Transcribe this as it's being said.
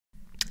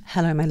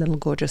Hello, my little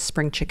gorgeous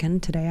spring chicken.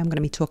 Today I'm going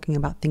to be talking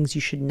about things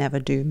you should never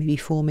do. Maybe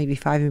 4, maybe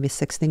 5, maybe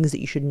 6 things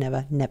that you should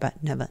never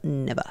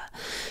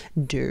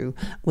do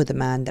with a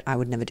man, that I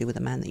would never do with a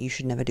man, that you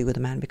should never do with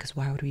a man, because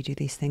why would we do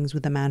these things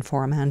with a man,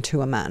 for a man,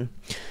 to a man?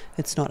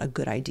 It's not a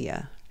good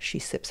idea. She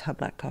sips her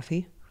black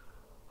coffee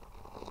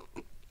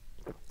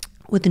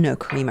with no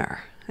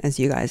creamer,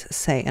 as you guys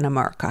say in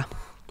America,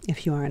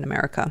 if you are in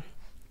America.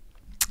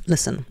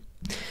 Listen,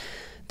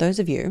 those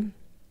of you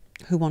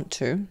who want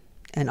to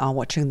and are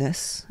watching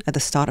this at the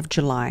start of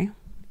July,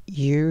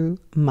 you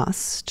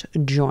must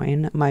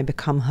join my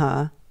Become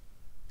Her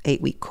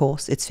 8-week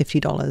course. It's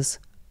 $50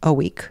 a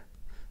week,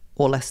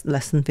 or less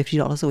than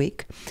 $50 a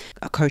week.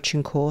 A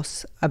coaching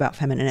course about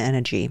feminine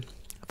energy.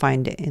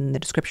 Find it in the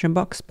description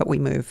box, but we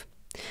move.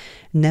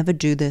 Never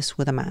do this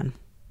with a man.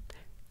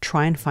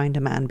 Try and find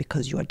a man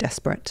because you are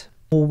desperate.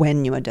 Or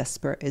when you are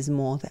desperate is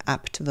more the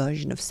apt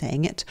version of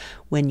saying it.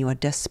 When you are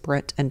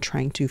desperate and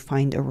trying to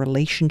find a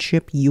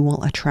relationship, you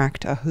will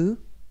attract a who?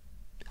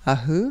 A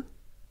who?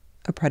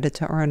 A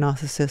predator or a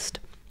narcissist.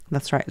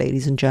 That's right,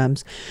 ladies and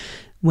germs.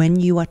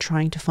 When you are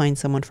trying to find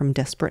someone from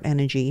desperate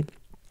energy,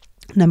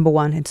 number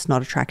one, it's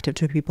not attractive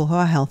to people who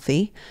are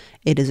healthy.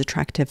 It is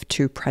attractive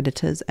to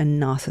predators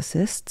and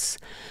narcissists.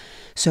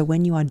 So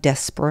when you are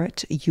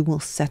desperate, you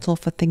will settle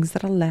for things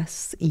that are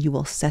less. You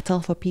will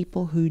settle for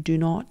people who do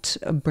not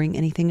bring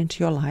anything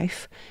into your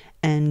life,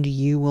 and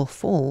you will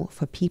fall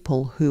for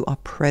people who are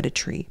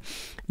predatory.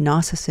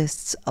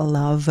 Narcissists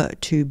love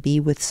to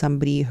be with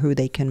somebody who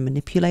they can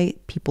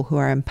manipulate, people who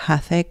are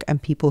empathic, and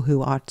people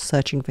who are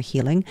searching for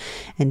healing.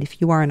 And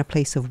if you are in a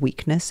place of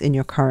weakness in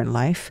your current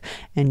life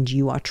and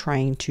you are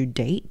trying to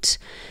date,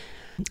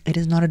 it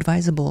is not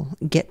advisable.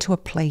 Get to a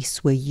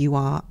place where you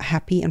are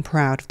happy and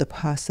proud of the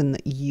person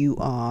that you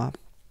are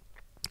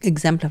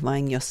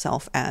exemplifying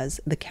yourself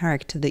as, the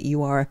character that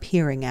you are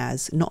appearing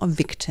as, not a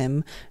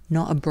victim,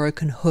 not a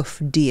broken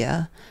hoof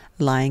deer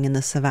lying in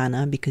the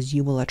savannah, because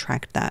you will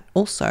attract that.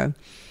 Also,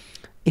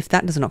 if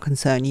that does not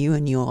concern you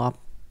and you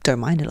don't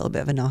mind a little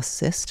bit of a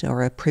narcissist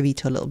or are privy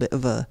to a little bit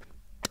of a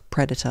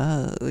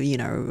predator,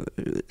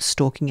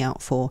 stalking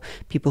out for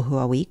people who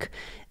are weak,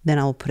 then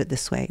I'll put it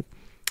this way.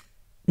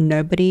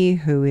 Nobody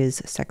who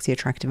is sexy,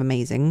 attractive,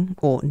 amazing,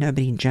 or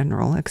nobody in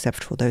general,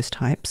 except for those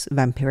types,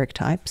 vampiric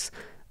types,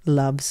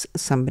 loves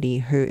somebody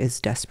who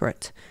is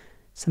desperate.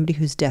 Somebody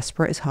who's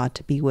desperate is hard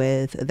to be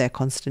with. They're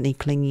constantly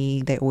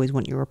clingy. They always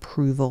want your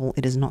approval.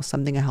 It is not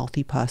something a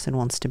healthy person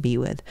wants to be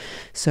with.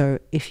 So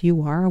if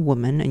you are a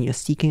woman and you're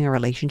seeking a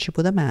relationship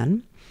with a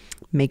man,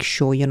 make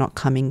sure you're not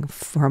coming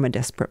from a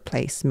desperate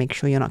place. Make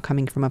sure you're not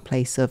coming from a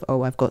place of,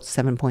 oh, I've got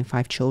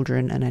 7.5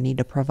 children and I need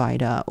a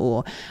provider,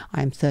 or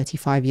I'm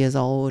 35 years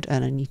old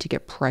and I need to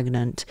get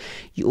pregnant.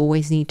 You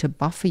always need to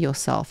buffer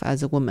yourself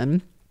as a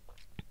woman,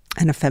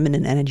 and a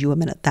feminine energy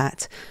woman at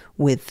that,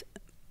 with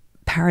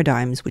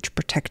paradigms which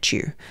protect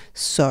you.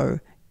 So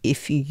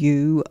if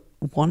you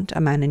want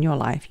a man in your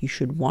life, you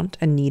should want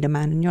and need a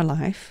man in your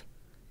life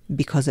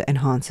because it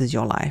enhances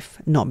your life,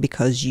 not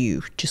because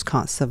you just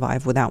can't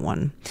survive without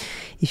one.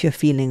 If you're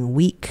feeling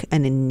weak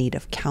and in need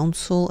of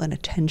counsel and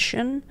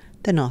attention,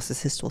 the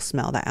narcissist will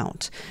smell that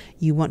out.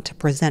 You want to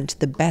present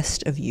the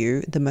best of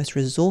you, the most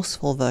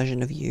resourceful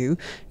version of you,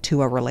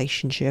 to a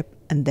relationship,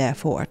 and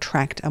therefore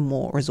attract a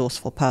more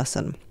resourceful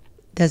person.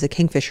 There's a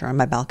kingfisher on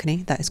my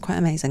balcony. That is quite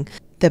amazing.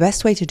 The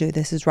best way to do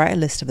this is write a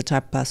list of the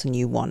type of person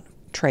you want.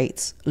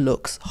 Traits,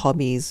 looks,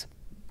 hobbies,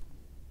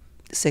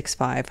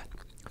 6'5",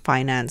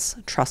 finance,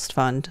 trust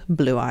fund,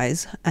 blue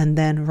eyes, and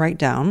then write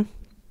down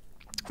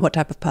what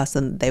type of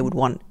person they would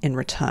want in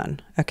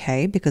return,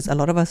 okay? Because a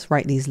lot of us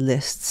write these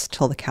lists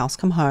till the cows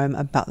come home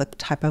about the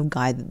type of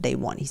guy that they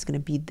want. He's going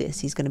to be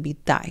this, he's going to be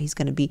that, he's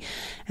going to be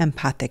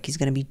empathic, he's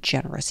going to be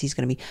generous, he's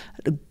going to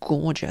be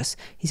gorgeous,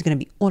 he's going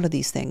to be all of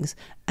these things.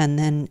 And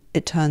then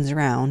it turns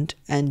around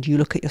and you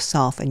look at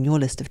yourself and your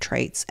list of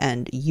traits,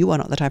 and you are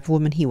not the type of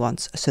woman he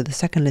wants. So the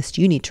second list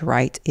you need to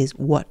write is,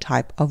 what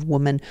type of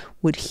woman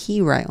would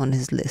he write on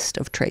his list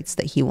of traits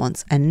that he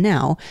wants? And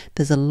now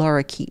there's a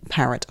lorikeet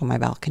parrot on my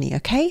balcony,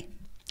 okay?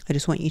 I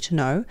just want you to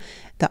know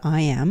that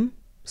I am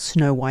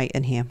Snow White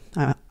in here.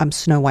 I'm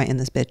Snow White in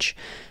this bitch.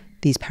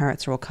 These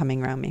parrots are all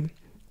coming around me.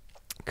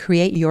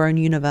 Create your own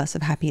universe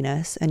of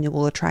happiness and you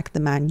will attract the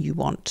man you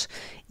want.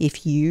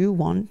 If you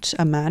want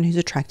a man who's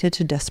attracted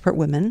to desperate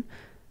women,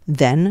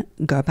 then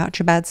go about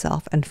your bad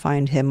self and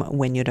find him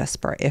when you're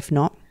desperate. If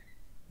not,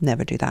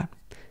 never do that.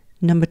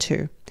 Number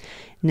 2,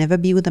 never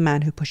be with a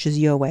man who pushes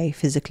you away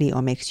physically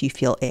or makes you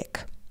feel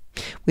ick.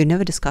 We've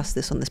never discussed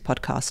this on this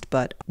podcast,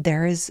 but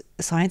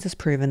science has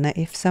proven that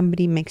if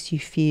somebody makes you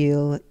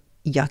feel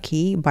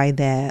yucky by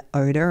their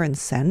odor and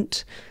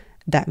scent,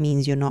 that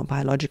means you're not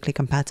biologically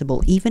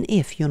compatible, even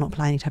if you're not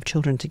planning to have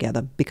children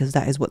together, because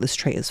that is what this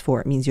trait is for.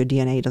 It means your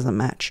DNA doesn't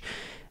match.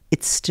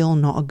 It's still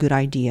not a good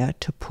idea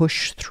to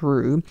push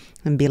through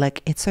and be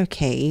like, it's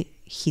okay,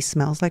 he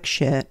smells like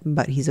shit,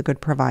 but he's a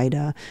good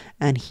provider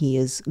and he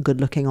is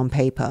good looking on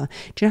paper.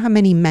 Do you know how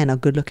many men are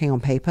good looking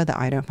on paper that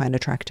I don't find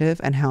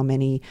attractive, and how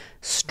many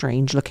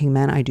strange looking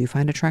men I do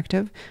find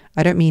attractive?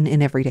 I don't mean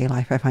in everyday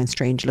life I find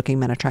strange looking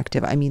men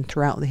attractive. I mean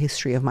throughout the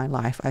history of my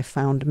life, I've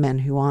found men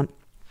who aren't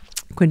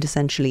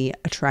quintessentially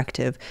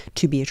attractive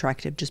to be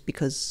attractive just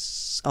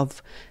because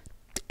of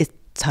it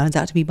turns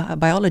out to be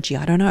biology.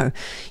 I don't know.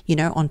 You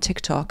know, on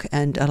TikTok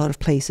and a lot of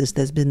places,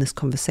 there's been this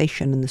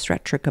conversation and this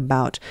rhetoric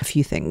about a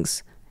few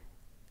things,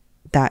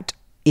 that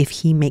if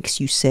he makes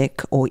you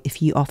sick, or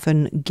if you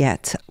often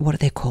get, what are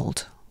they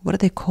called?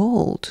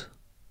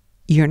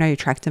 Urinary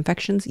tract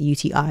infections,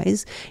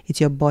 UTIs. It's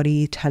your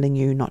body telling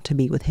you not to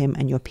be with him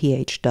and your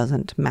pH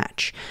doesn't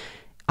match.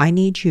 I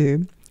need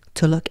you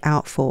to look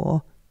out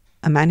for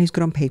a man who's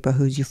good on paper,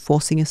 who's you're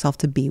forcing yourself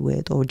to be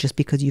with, or just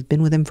because you've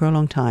been with him for a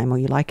long time, or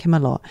you like him a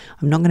lot.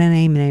 I'm not going to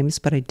name names,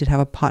 but I did have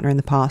a partner in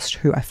the past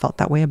who I felt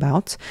that way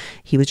about.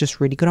 He was just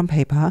really good on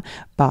paper,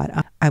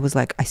 but I was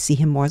like, I see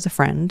him more as a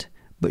friend,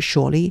 but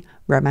surely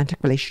romantic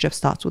relationship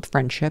starts with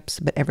friendships.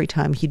 But every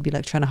time he'd be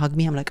like trying to hug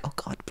me, I'm like, oh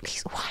God,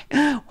 please,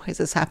 why is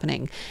this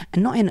happening?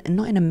 And not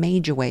in a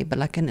major way, but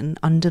like in an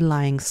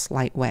underlying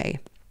slight way,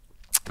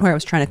 where I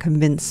was trying to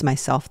convince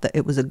myself that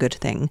it was a good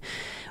thing.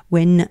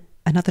 When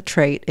another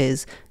trait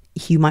is,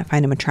 you might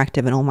find him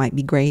attractive and all might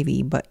be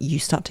gravy, but you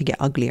start to get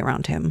ugly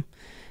around him.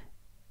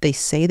 They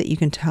say that you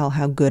can tell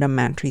how good a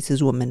man treats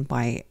his woman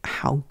by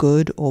how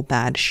good or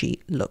bad she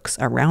looks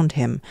around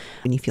him.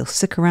 When you feel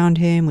sick around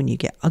him, when you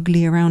get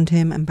ugly around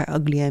him, and by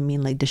ugly I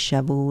mean like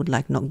disheveled,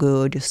 like not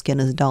good, your skin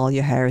is dull,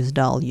 your hair is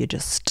dull, you're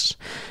just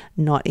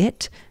not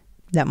it,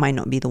 that might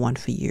not be the one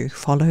for you.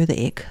 Follow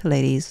the ick,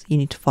 ladies. You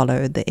need to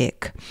follow the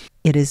ick.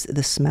 It is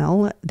the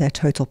smell, their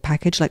total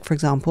package. Like, for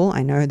example,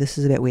 I know this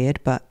is a bit weird,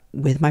 but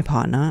with my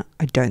partner,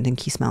 I don't think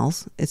he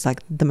smells. It's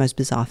like the most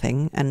bizarre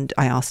thing. And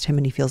I asked him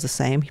and he feels the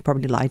same. He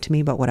probably lied to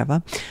me, but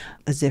whatever.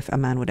 As if a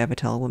man would ever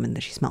tell a woman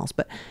that she smells.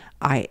 But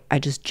I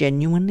just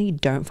genuinely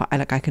don't find,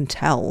 like, I can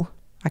tell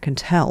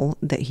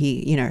that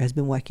he, you know, has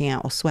been working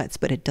out or sweats,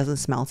 but it doesn't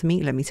smell to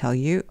me. Let me tell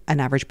you, an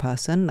average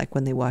person, like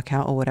when they work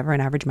out or whatever,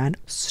 an average man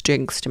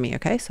stinks to me.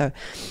 Okay. So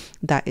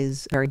that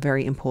is very,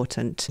 very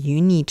important. You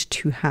need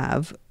to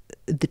have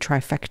the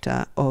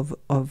trifecta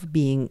of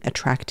being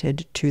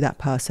attracted to that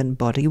person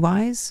body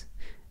wise,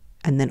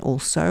 and then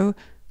also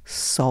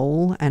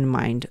soul and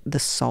mind. The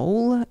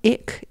soul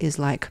ick is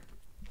like,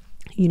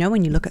 you know,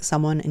 when you look at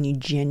someone and you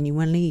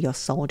genuinely, your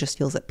soul just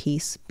feels at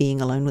peace being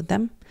alone with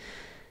them.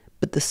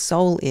 But the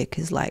soul ick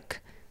is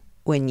like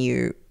when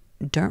you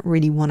don't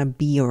really want to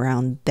be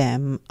around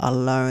them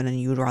alone and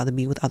you would rather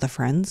be with other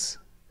friends.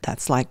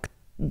 That's like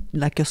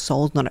your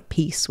soul's not at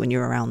peace when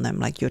you're around them.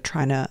 Like you're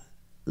trying to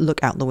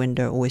look out the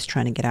window, always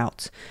trying to get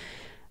out.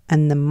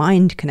 And the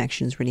mind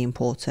connection is really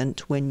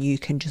important, when you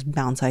can just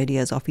bounce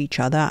ideas off each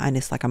other and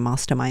it's like a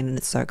mastermind and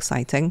it's so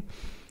exciting.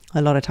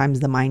 A lot of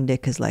times the mind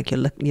ick is like you're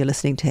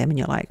listening to him and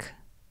you're like,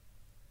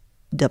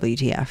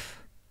 WTF,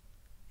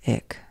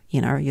 ick.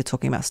 You know, you're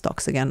talking about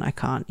stocks again. I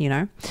can't, you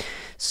know.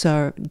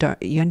 So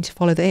you need to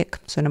follow the ick.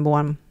 So number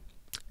 1,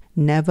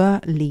 never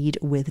lead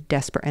with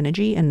desperate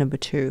energy. And number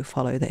 2,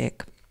 follow the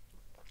ick.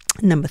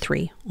 Number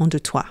 3, on de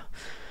toi.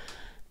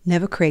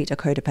 Never create a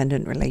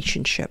codependent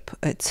relationship.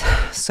 It's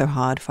so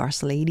hard for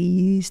us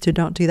ladies to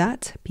not do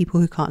that. People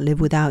who can't live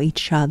without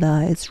each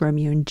other. It's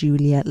Romeo and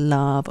Juliet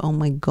love. Oh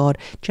my God.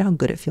 Do you know how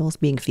good it feels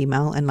being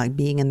female and like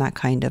being in that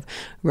kind of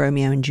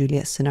Romeo and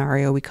Juliet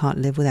scenario? We can't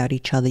live without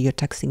each other. You're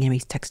texting him,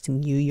 he's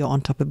texting you. You're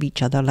on top of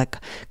each other, like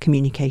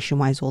communication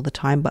wise all the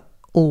time. But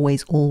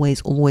always,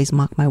 always, always,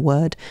 mark my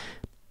word,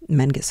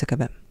 men get sick of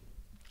it.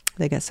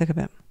 They get sick of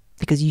it.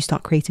 Because you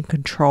start creating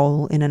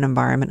control in an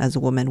environment as a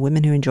woman.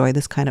 Women who enjoy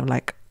this kind of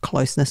like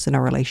closeness in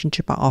a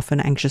relationship are often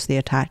anxiously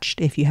attached.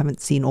 If you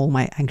haven't seen all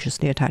my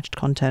anxiously attached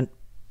content,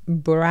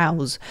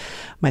 browse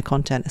my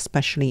content,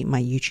 especially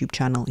my YouTube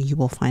channel. You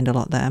will find a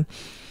lot there.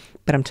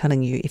 But I'm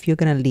telling you, if you're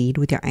going to lead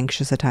with your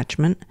anxious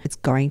attachment, it's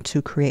going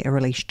to create a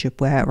relationship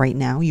where right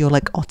now you're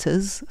like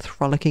otters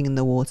frolicking in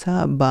the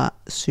water, but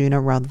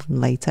sooner rather than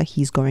later,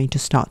 he's going to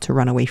start to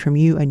run away from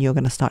you and you're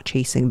going to start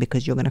chasing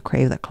because you're going to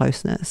crave that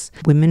closeness.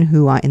 Women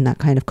who are in that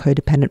kind of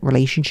codependent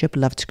relationship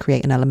love to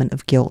create an element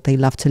of guilt. They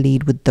love to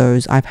lead with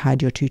those, I've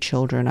had your 2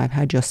 children, I've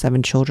had your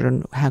 7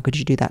 children, how could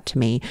you do that to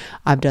me?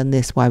 I've done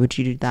this, why would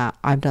you do that?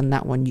 I've done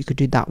that one, you could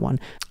do that one.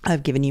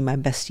 I've given you my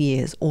best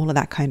years, all of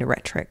that kind of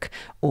rhetoric,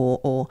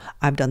 or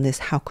I've done this,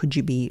 how could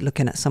you be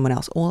looking at someone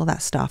else, all of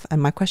that stuff.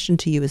 And my question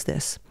to you is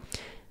this,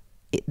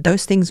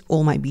 those things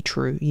all might be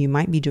true. You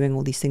might be doing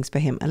all these things for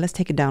him, and let's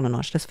take it down a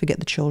notch. Let's forget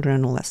the children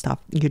and all that stuff.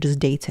 You're just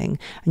dating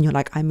and you're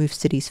like, I moved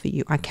cities for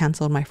you, I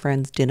cancelled my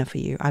friend's dinner for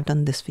you, I've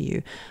done this for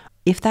you.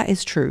 If that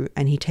is true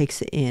and he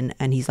takes it in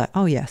and he's like,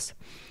 oh yes,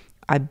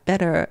 I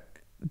better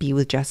be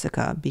with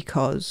Jessica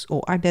because,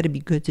 or I better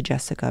be good to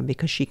Jessica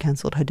because she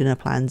cancelled her dinner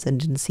plans and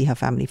didn't see her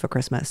family for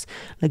Christmas.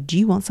 Like, do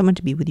you want someone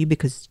to be with you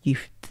because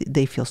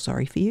they feel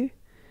sorry for you?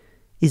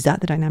 Is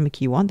that the dynamic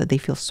you want, that they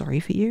feel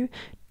sorry for you?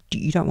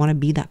 You don't want to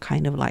be that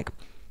kind of like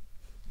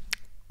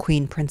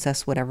queen,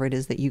 princess, whatever it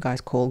is that you guys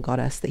call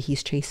goddess that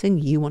he's chasing.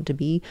 You want to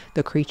be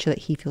the creature that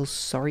he feels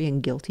sorry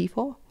and guilty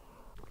for.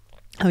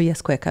 Oh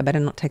yes, quick, I better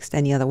not text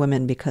any other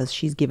women because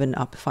she's given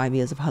up 5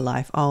 years of her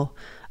life. Oh,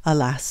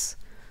 alas,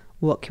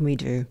 what can we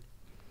do?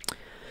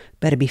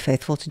 Better be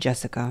faithful to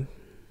Jessica.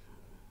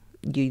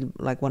 You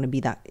like want to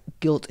be that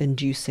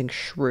guilt-inducing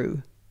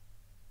shrew.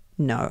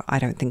 No, I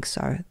don't think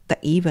so. That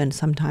even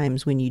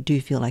sometimes when you do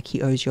feel like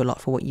he owes you a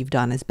lot for what you've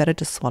done, it's better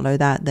to swallow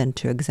that than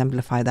to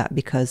exemplify that,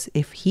 because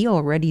if he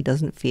already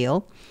doesn't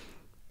feel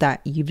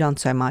that you've done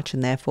so much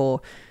and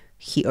therefore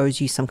he owes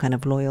you some kind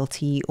of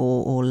loyalty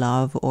or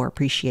love or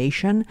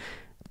appreciation,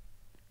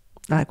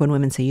 like when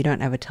women say, you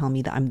don't ever tell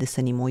me that I'm this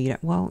anymore, you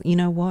don't, well, you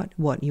know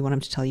what you want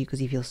him to tell you because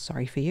he feels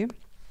sorry for you.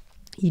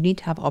 You need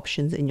to have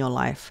options in your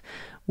life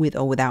with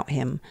or without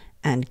him,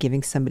 and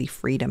giving somebody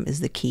freedom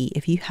is the key.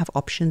 If you have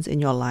options in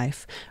your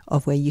life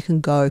of where you can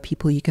go,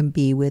 people you can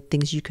be with,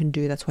 things you can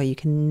do, that's why you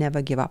can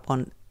never give up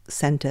on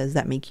centers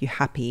that make you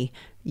happy,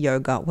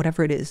 yoga,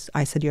 whatever it is.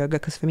 I said yoga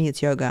because for me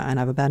it's yoga, and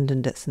I've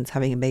abandoned it since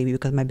having a baby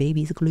because my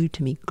baby's glued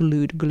to me,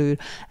 glued.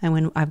 And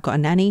when I've got a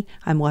nanny,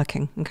 I'm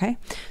working, okay?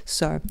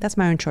 So that's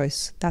my own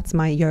choice. That's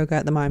my yoga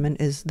at the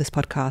moment, is this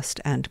podcast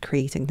and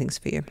creating things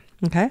for you,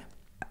 okay?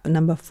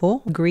 Number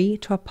 4, agree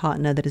to a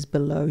partner that is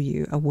below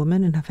you. A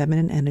woman in her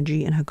feminine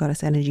energy and her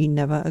goddess energy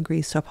never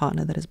agrees to a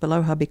partner that is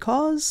below her,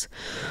 because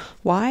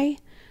why?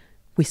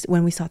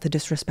 When we start to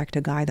disrespect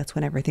a guy, that's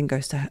when everything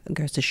goes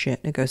to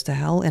shit. It goes to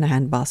hell in a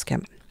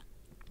handbasket.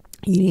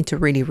 You need to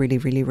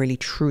really,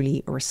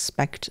 truly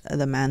respect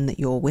the man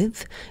that you're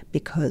with,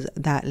 because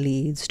that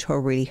leads to a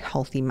really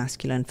healthy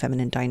masculine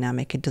feminine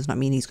dynamic. It does not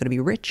mean he's got to be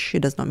rich.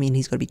 It does not mean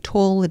he's got to be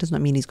tall. It does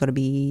not mean he's got to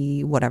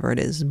be whatever it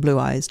is, blue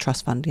eyes,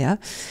 trust fund, yeah?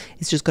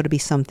 It's just got to be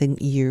something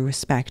you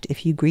respect.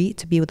 If you agree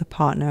to be with a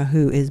partner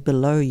who is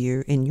below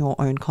you in your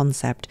own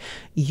concept,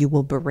 you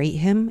will berate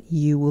him.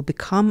 You will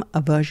become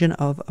a version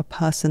of a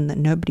person that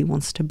nobody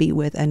wants to be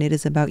with, and it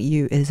is about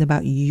you. It is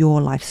about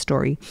your life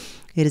story.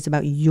 It is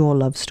about your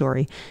love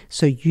story.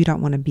 So you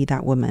don't want to be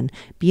that woman.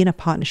 Being in a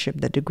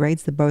partnership that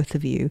degrades the both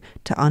of you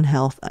to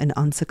unhealth and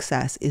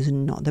unsuccess is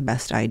not the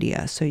best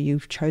idea. So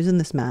you've chosen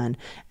this man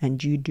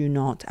and you do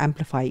not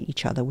amplify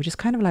each other, which is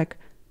kind of like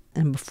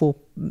number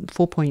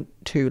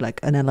 4.2, like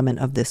an element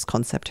of this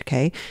concept,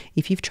 okay?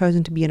 If you've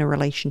chosen to be in a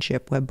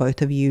relationship where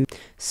both of you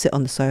sit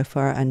on the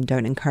sofa and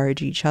don't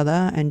encourage each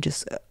other and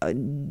just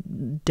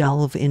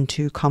delve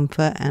into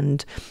comfort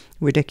and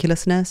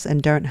ridiculousness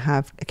and don't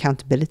have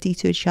accountability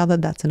to each other,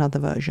 that's another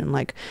version.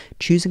 Like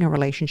choosing a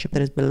relationship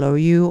that is below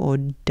you or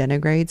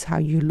denigrates how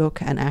you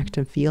look and act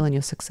and feel and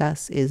your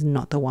success is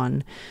not the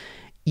one.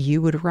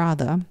 You would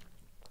rather,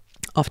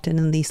 often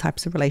in these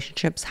types of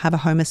relationships, have a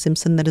Homer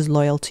Simpson that is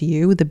loyal to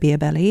you with a beer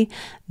belly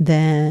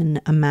than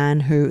a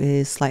man who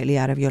is slightly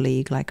out of your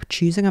league. Like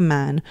choosing a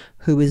man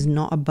who is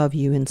not above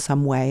you in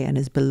some way and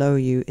is below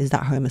you is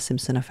that Homer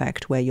Simpson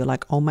effect where you're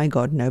like, oh my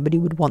God, nobody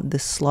would want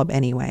this slob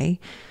anyway,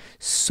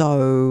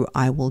 so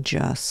I will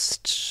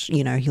just,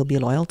 he'll be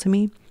loyal to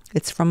me.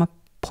 It's from a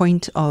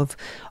point of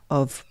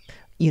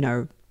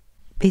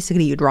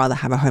basically you'd rather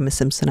have a Homer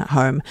Simpson at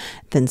home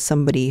than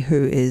somebody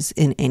who is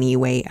in any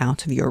way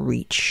out of your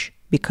reach,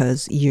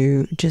 because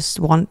you just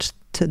want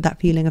that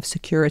feeling of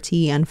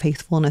security and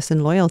faithfulness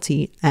and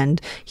loyalty, and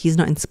he's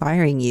not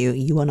inspiring you.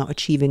 You are not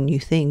achieving new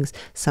things.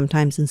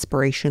 Sometimes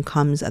inspiration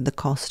comes at the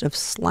cost of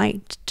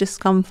slight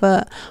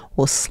discomfort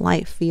or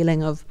slight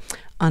feeling of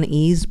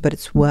unease, but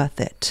it's worth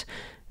it.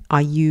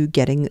 Are you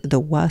getting the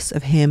worst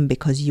of him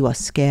because you are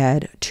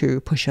scared to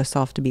push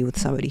yourself to be with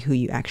somebody who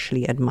you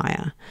actually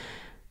admire?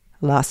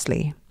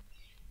 Lastly,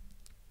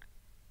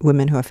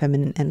 women who are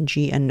feminine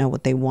energy and know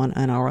what they want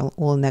and are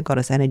all in their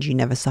goddess energy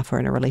never suffer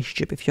in a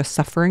relationship. If you're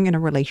suffering in a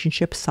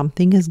relationship,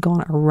 something has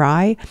gone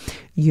awry.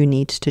 You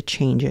need to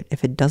change it.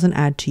 If it doesn't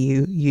add to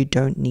you, you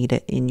don't need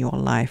it in your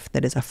life.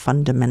 That is a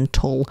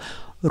fundamental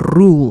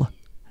rule,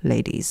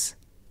 ladies.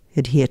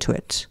 Adhere to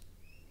it.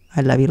 I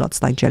love you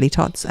lots like jelly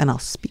tots, and I'll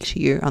speak to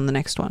you on the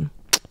next one.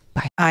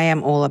 Bye. I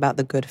am all about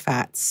the good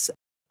fats,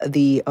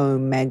 the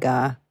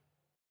omega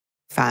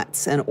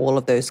fats and all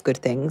of those good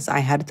things. I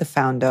had the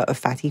founder of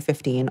Fatty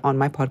 15 on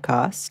my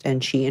podcast,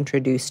 and she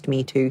introduced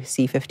me to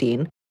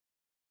C15,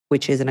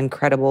 which is an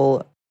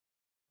incredible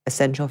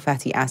essential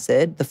fatty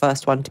acid, the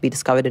first one to be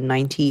discovered in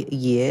 90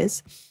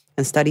 years.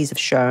 And studies have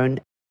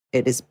shown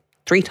it is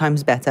 3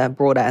 times better,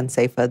 broader, and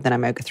safer than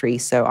omega-3.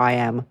 So I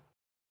am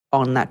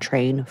on that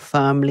train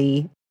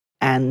firmly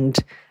and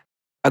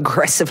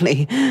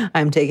aggressively.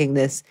 I'm taking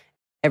this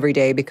every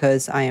day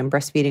because I am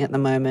breastfeeding at the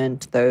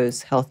moment.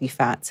 Those healthy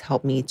fats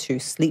help me to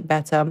sleep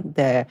better.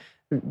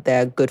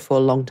 They're good for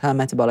long-term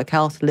metabolic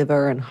health,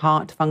 liver and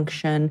heart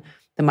function.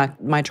 The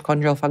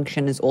mitochondrial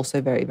function is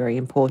also very, very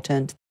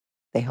important.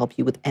 They help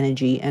you with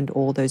energy and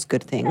all those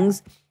good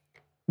things.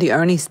 The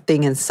only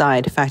thing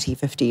inside Fatty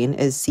 15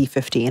 is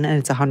C15, and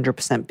it's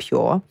 100%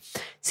 pure.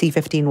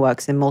 C15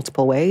 works in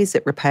multiple ways.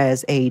 It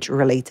repairs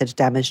age-related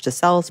damage to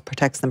cells,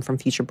 protects them from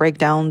future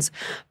breakdowns,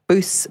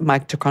 boosts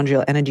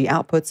mitochondrial energy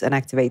outputs, and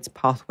activates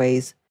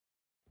pathways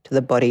to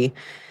the body.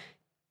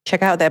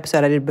 Check out the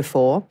episode I did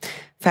before.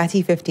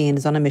 Fatty 15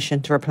 is on a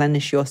mission to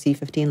replenish your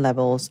C15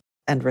 levels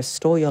and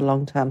restore your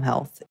long-term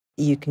health.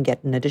 You can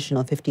get an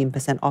additional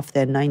 15% off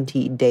their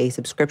 90-day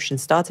subscription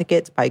starter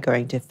kit by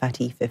going to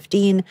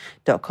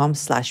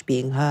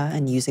fatty15.com/beingher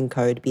and using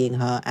code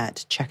beingher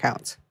at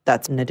checkout.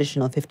 That's an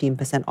additional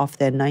 15% off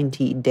their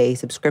 90-day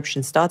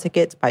subscription starter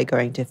kit by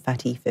going to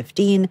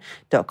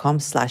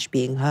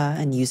fatty15.com/beingher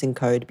and using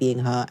code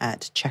beingher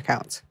at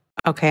checkout.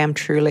 Okay, I'm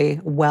truly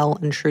well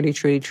and truly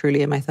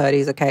in my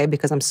 30s, okay?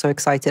 Because I'm so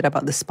excited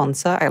about the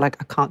sponsor. I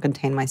can't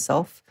contain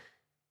myself.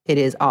 It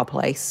is Our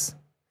Place.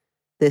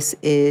 This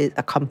is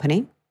a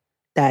company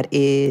that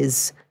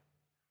is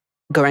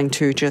going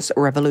to just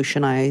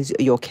revolutionize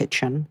your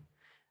kitchen.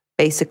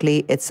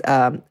 Basically, it's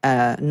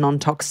a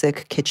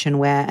non-toxic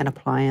kitchenware and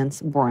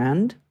appliance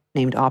brand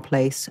named Our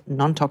Place,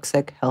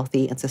 non-toxic,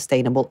 healthy, and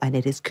sustainable, and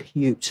it is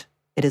cute.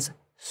 It is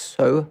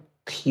so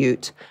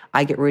cute.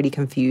 I get really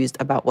confused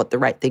about what the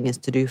right thing is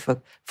to do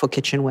for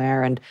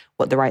kitchenware and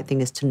what the right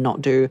thing is to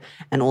not do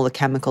and all the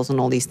chemicals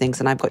and all these things.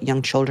 And I've got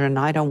young children and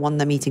I don't want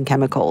them eating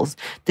chemicals.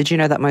 Did you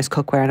know that most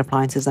cookware and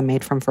appliances are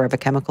made from forever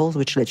chemicals,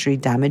 which literally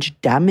damage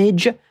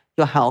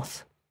your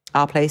health?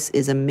 Our Place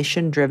is a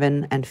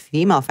mission-driven and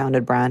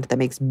female-founded brand that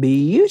makes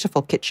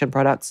beautiful kitchen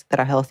products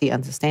that are healthy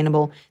and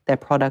sustainable. Their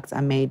products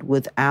are made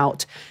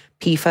without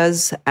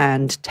PFAS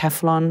and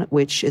Teflon,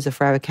 which is a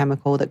forever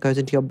chemical that goes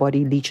into your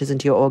body, leaches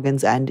into your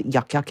organs, and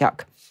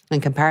yuck. In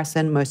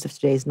comparison, most of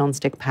today's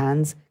non-stick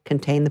pans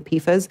contain the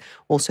PFAS,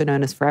 also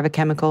known as forever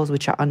chemicals,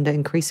 which are under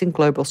increasing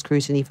global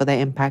scrutiny for their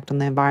impact on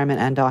the environment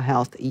and our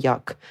health.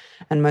 Yuck.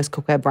 And most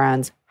cookware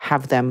brands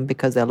have them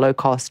because they're low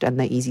cost and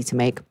they're easy to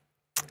make.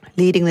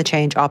 Leading the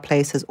change, Our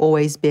Place has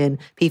always been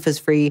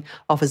PFAS-free,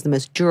 offers the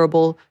most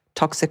durable,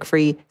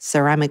 toxic-free,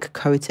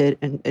 ceramic-coated,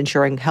 and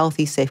ensuring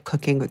healthy, safe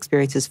cooking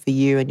experiences for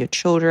you and your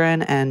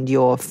children and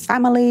your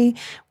family,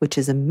 which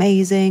is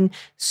amazing.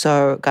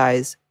 So,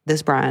 guys,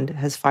 this brand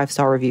has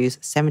 5-star reviews,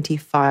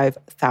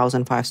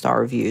 75,000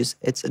 5-star reviews.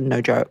 It's no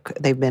joke.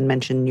 They've been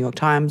mentioned in New York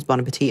Times, Bon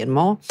Appetit, and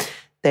more.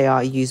 They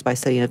are used by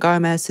Selena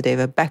Gomez,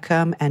 David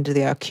Beckham, and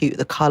they are cute.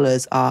 The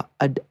colors are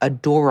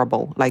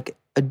adorable.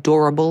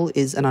 Adorable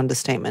is an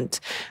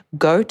understatement.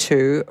 Go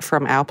to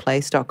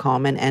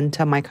FromOurPlace.com and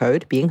enter my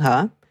code,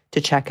 beingher,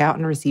 to check out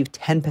and receive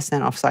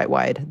 10% off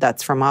site-wide.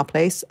 That's from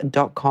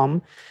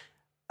OurPlace.com.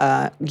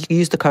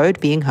 Use the code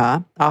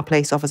beingher. Our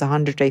Place offers a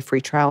 100-day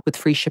free trial with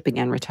free shipping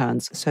and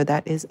returns. So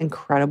that is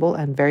incredible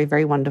and very,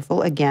 very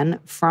wonderful. Again,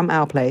 from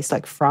Our Place,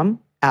 from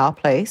Our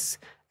Place,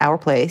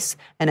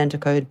 and enter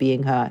code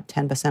beingher,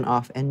 10%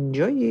 off.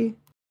 Enjoy.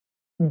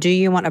 Do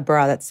you want a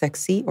bra that's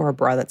sexy or a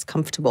bra that's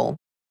comfortable?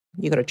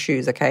 You got to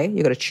choose, okay?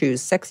 You got to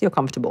choose sexy or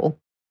comfortable.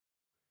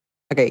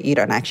 Okay, you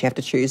don't actually have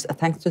to choose.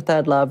 Thanks to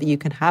Third Love, you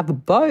can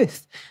have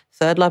both.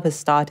 Third Love has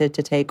started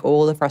to take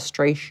all the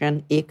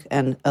frustration, ick,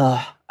 and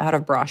out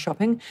of bra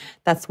shopping.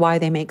 That's why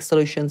they make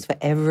solutions for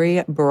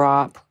every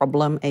bra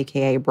problem,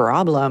 aka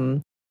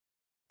problem.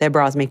 Their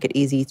bras make it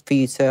easy for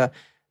you to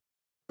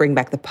bring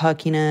back the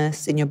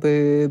perkiness in your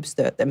boobs,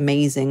 the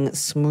amazing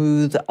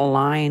smooth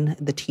line,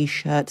 the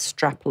t-shirt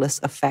strapless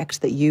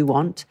effect that you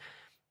want.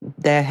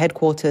 Their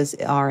headquarters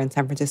are in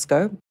San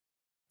Francisco,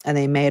 and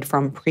they're made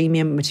from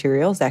premium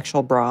materials, the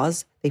actual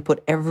bras. They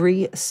put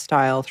every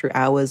style through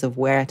hours of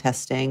wear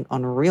testing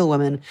on real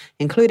women,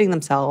 including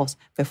themselves,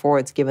 before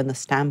it's given the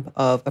stamp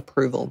of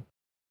approval,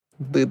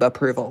 boob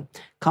approval.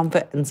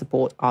 Comfort and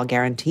support are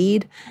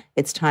guaranteed.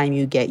 It's time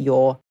you get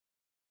your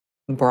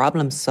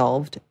problem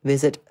solved.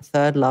 Visit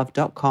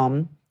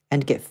thirdlove.com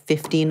and get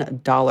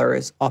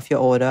 $15 off your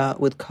order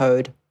with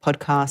code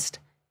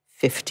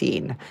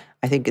podcast15.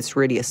 I think it's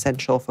really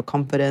essential for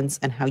confidence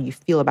and how you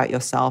feel about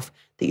yourself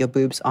that your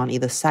boobs aren't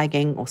either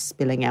sagging or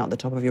spilling out the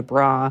top of your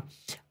bra.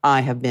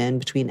 I have been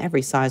between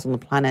every size on the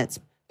planet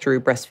through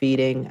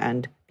breastfeeding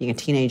and being a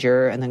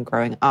teenager and then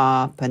growing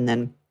up and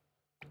then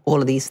all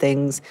of these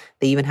things.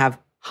 They even have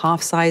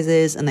half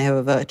sizes and they have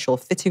a virtual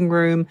fitting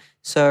room.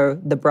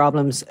 So the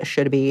problems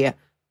should be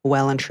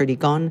well and truly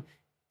gone.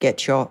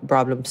 Get your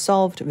problem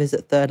solved.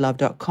 Visit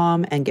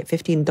thirdlove.com and get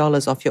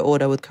 $15 off your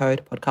order with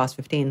code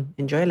podcast15.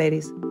 Enjoy,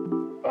 ladies.